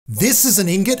This is an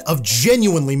ingot of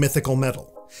genuinely mythical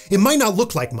metal. It might not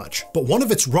look like much, but one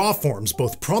of its raw forms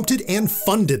both prompted and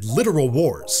funded literal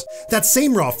wars. That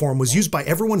same raw form was used by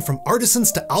everyone from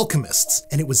artisans to alchemists,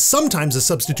 and it was sometimes a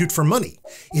substitute for money.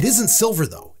 It isn't silver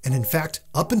though, and in fact,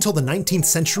 up until the 19th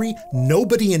century,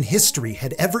 nobody in history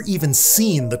had ever even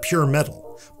seen the pure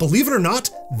metal. Believe it or not,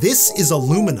 this is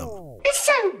aluminum. It's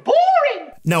so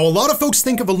boring! Now, a lot of folks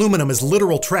think of aluminum as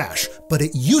literal trash, but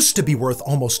it used to be worth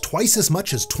almost twice as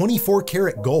much as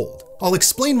 24-karat gold. I'll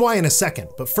explain why in a second,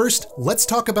 but first, let's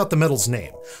talk about the metal's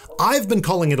name. I've been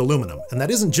calling it aluminum, and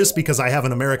that isn't just because I have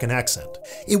an American accent.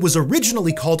 It was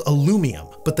originally called alumium,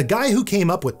 but the guy who came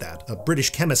up with that, a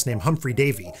British chemist named Humphrey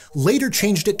Davy, later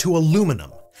changed it to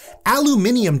aluminum.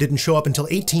 Aluminium didn't show up until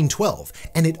 1812,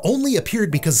 and it only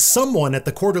appeared because someone at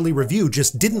the Quarterly Review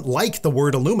just didn't like the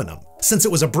word aluminum. Since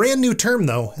it was a brand new term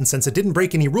though, and since it didn't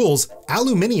break any rules,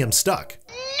 aluminium stuck.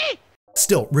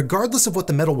 Still, regardless of what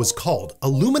the metal was called,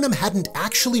 aluminum hadn't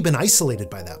actually been isolated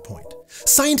by that point.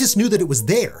 Scientists knew that it was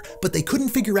there, but they couldn't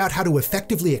figure out how to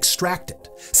effectively extract it.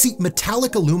 See,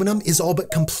 metallic aluminum is all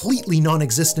but completely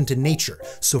non-existent in nature,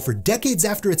 so for decades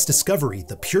after its discovery,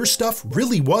 the pure stuff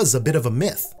really was a bit of a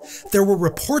myth. There were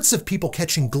reports of people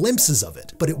catching glimpses of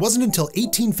it, but it wasn't until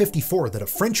 1854 that a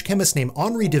French chemist named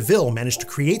Henri de Ville managed to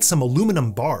create some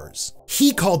aluminum bars.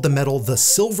 He called the metal the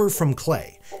silver from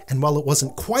clay, and while it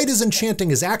wasn't quite as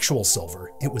enchanting as actual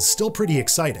silver, it was still pretty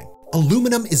exciting.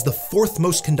 Aluminum is the fourth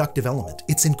most conductive element.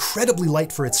 It's incredibly light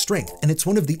for its strength, and it's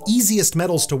one of the easiest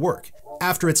metals to work,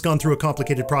 after it's gone through a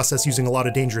complicated process using a lot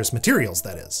of dangerous materials,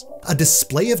 that is. A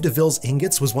display of de Ville's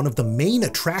ingots was one of the main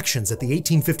attractions at the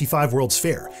 1855 World's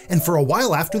Fair, and for a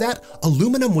while after that,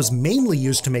 aluminum was mainly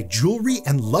used to make jewelry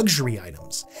and luxury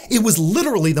items. It was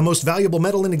literally the most valuable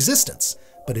metal in existence.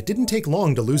 But it didn't take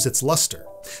long to lose its luster.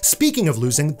 Speaking of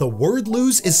losing, the word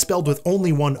lose is spelled with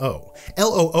only one O.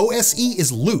 L-O-O-S-E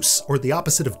is loose, or the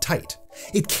opposite of tight.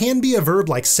 It can be a verb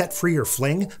like set free or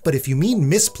fling, but if you mean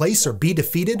misplace or be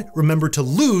defeated, remember to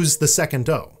lose the second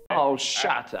O. Oh,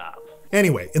 shut up.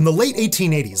 Anyway, in the late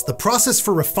 1880s, the process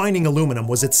for refining aluminum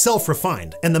was itself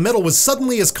refined, and the metal was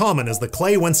suddenly as common as the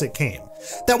clay whence it came.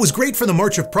 That was great for the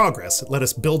march of progress, it let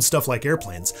us build stuff like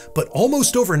airplanes, but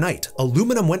almost overnight,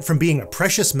 aluminum went from being a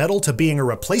precious metal to being a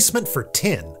replacement for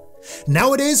tin.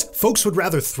 Nowadays, folks would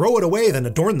rather throw it away than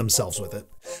adorn themselves with it.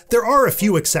 There are a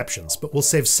few exceptions, but we'll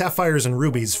save sapphires and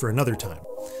rubies for another time.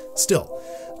 Still,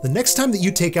 the next time that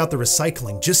you take out the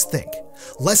recycling, just think,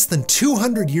 less than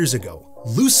 200 years ago,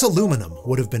 loose aluminum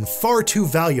would have been far too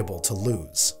valuable to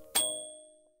lose.